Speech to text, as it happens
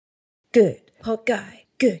Good Pod Guide.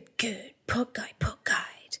 Good Pod Guide, Pod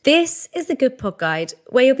Guide. This is the Good Pod Guide,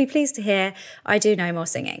 where you'll be pleased to hear I do no more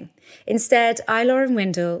singing. Instead, I, Lauren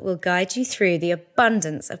Windle, will guide you through the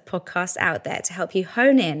abundance of podcasts out there to help you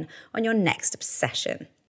hone in on your next obsession.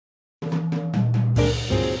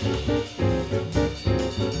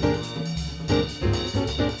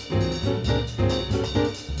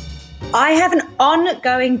 I have an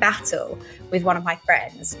ongoing battle with one of my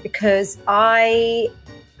friends because I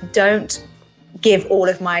don't give all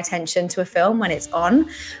of my attention to a film when it's on.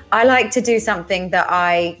 I like to do something that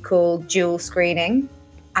I call dual screening.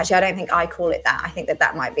 Actually, I don't think I call it that. I think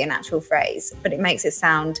that might be an actual phrase, but it makes it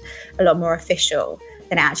sound a lot more official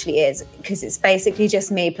than it actually is, because it's basically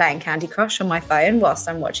just me playing Candy Crush on my phone whilst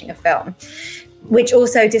I'm watching a film, which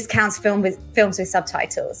also discounts films with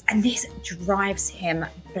subtitles. And this drives him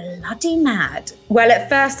bloody mad. Well, at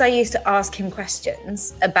first I used to ask him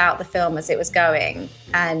questions about the film as it was going,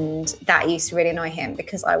 and that used to really annoy him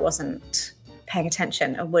because I wasn't paying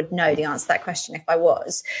attention and would know the answer to that question if I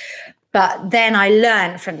was. But then I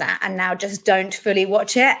learned from that and now just don't fully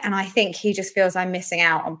watch it. And I think he just feels I'm missing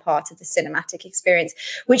out on part of the cinematic experience,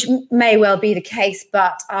 which may well be the case,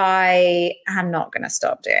 but I am not going to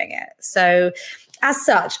stop doing it. So as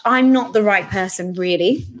such, I'm not the right person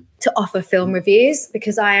really to offer film reviews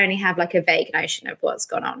because I only have like a vague notion of what's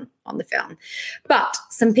gone on the film. But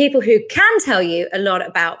some people who can tell you a lot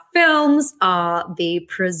about films are the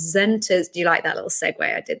presenters. Do you like that little segue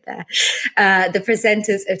I did there? The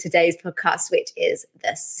presenters of today's podcast, which is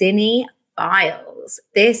the Cine-Files.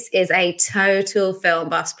 This is a total film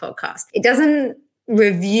buffs podcast. It doesn't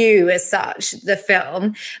review as such the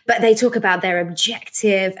film, but they talk about their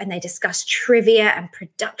objective and they discuss trivia and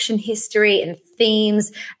production history and themes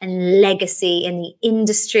and legacy in the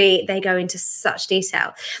industry. They go into such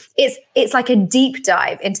detail. It's like a deep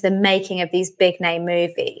dive into the making of these big name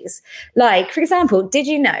movies. Like, for example, did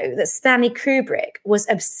you know that Stanley Kubrick was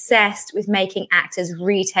obsessed with making actors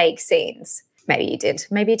retake scenes? Maybe you did,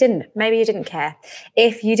 maybe you didn't, maybe you didn't care.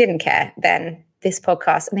 If you didn't care, then this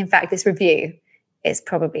podcast, and in fact this review, is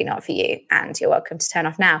probably not for you, and you're welcome to turn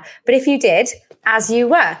off now. But if you did, as you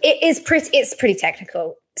were, it's pretty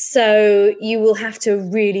technical. So you will have to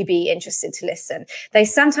really be interested to listen. They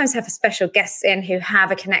sometimes have special guests in who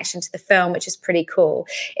have a connection to the film, which is pretty cool.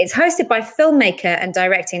 It's hosted by filmmaker and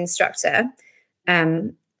directing instructor. I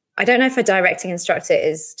don't know if a directing instructor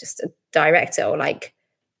is just a director or like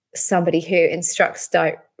somebody who instructs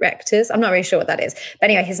directors. I'm not really sure what that is. But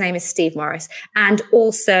anyway, his name is Steve Morris, and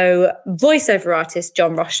also voiceover artist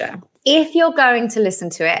John Rosher. If you're going to listen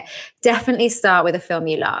to it, definitely start with a film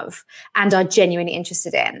you love and are genuinely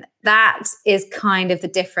interested in. That is kind of the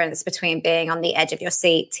difference between being on the edge of your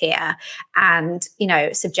seat here and,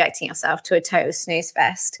 subjecting yourself to a total snooze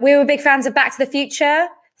fest. We were big fans of Back to the Future,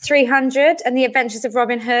 300 and The Adventures of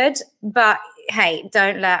Robin Hood, but hey,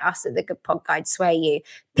 don't let us at the Good Pod Guide sway you.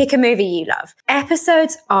 Pick a movie you love.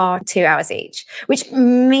 Episodes are 2 hours each, which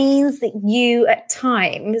means that you at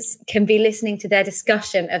times can be listening to their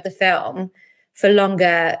discussion of the film for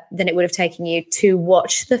longer than it would have taken you to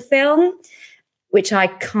watch the film, which I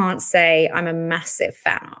can't say I'm a massive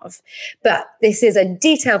fan of. But this is a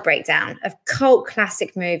detailed breakdown of cult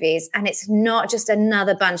classic movies, and it's not just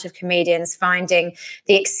another bunch of comedians finding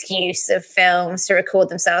the excuse of films to record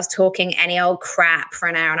themselves talking any old crap for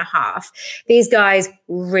an hour and a half. These guys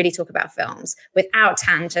really talk about films without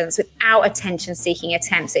tangents, without attention-seeking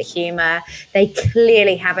attempts at humor. They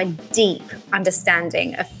clearly have a deep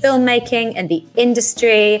understanding of filmmaking and the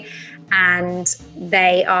industry, and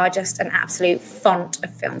they are just an absolute font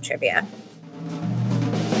of film trivia.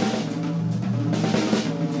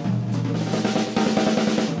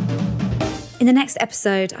 In the next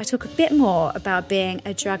episode, I talk a bit more about being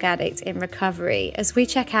a drug addict in recovery as we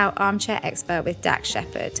check out Armchair Expert with Dax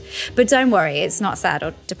Shepard. But don't worry, it's not sad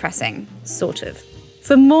or depressing, sort of.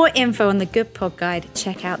 For more info on the Good Pod Guide,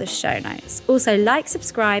 check out the show notes. Also, like,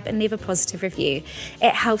 subscribe, and leave a positive review.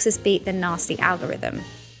 It helps us beat the nasty algorithm.